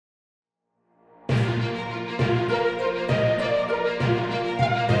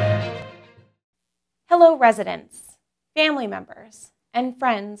Fellow residents, family members, and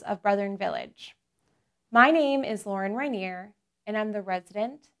friends of Brethren Village. My name is Lauren Rainier, and I'm the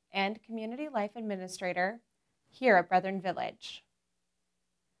resident and community life administrator here at Brethren Village.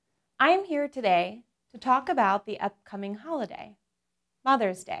 I am here today to talk about the upcoming holiday,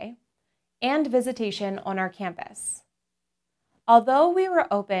 Mother's Day, and visitation on our campus. Although we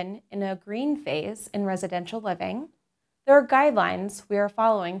were open in a green phase in residential living, there are guidelines we are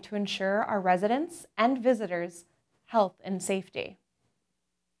following to ensure our residents and visitors' health and safety.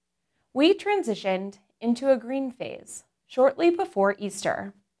 We transitioned into a green phase shortly before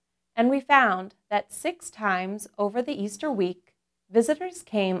Easter, and we found that 6 times over the Easter week, visitors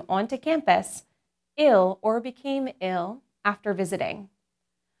came onto campus ill or became ill after visiting.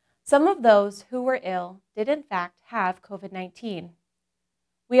 Some of those who were ill did in fact have COVID-19.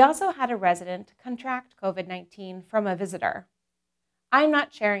 We also had a resident contract COVID-19 from a visitor. I'm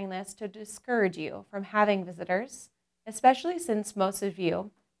not sharing this to discourage you from having visitors, especially since most of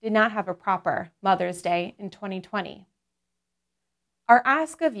you did not have a proper Mother's Day in 2020. Our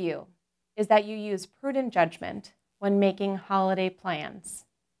ask of you is that you use prudent judgment when making holiday plans.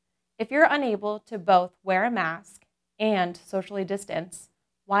 If you're unable to both wear a mask and socially distance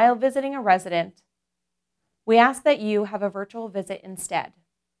while visiting a resident, we ask that you have a virtual visit instead.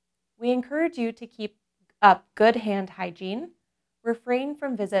 We encourage you to keep up good hand hygiene, refrain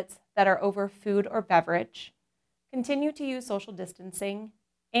from visits that are over food or beverage, continue to use social distancing,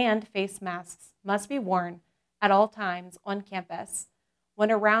 and face masks must be worn at all times on campus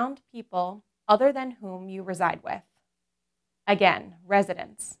when around people other than whom you reside with. Again,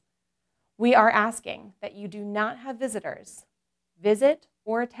 residents, we are asking that you do not have visitors visit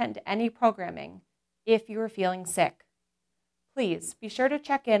or attend any programming if you are feeling sick. Please be sure to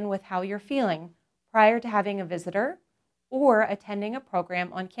check in with how you're feeling prior to having a visitor or attending a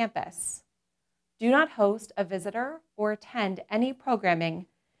program on campus. Do not host a visitor or attend any programming,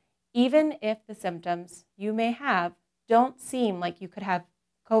 even if the symptoms you may have don't seem like you could have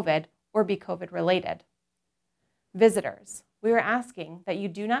COVID or be COVID related. Visitors, we are asking that you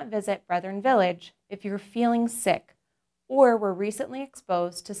do not visit Brethren Village if you're feeling sick or were recently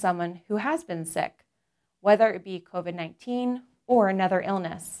exposed to someone who has been sick, whether it be COVID-19 or another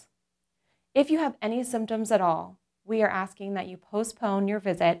illness. If you have any symptoms at all, we are asking that you postpone your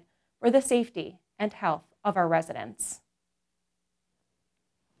visit for the safety and health of our residents.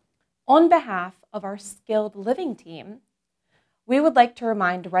 On behalf of our skilled living team, we would like to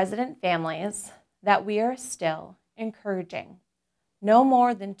remind resident families that we are still encouraging no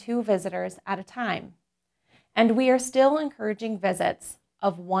more than 2 visitors at a time, and we are still encouraging visits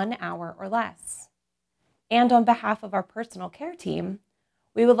of 1 hour or less. And on behalf of our personal care team,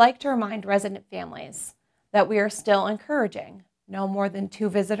 we would like to remind resident families that we are still encouraging no more than 2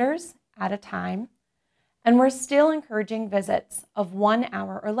 visitors at a time, and we're still encouraging visits of 1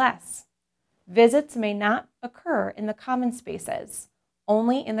 hour or less. Visits may not occur in the common spaces,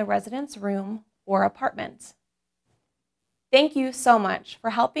 only in the resident's room or apartment. Thank you so much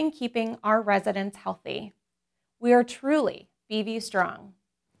for helping keeping our residents healthy. We are truly BV Strong.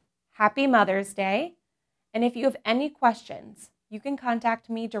 Happy Mother's Day, and if you have any questions, you can contact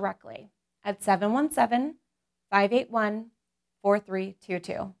me directly at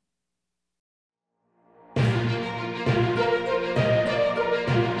 717-581-4322.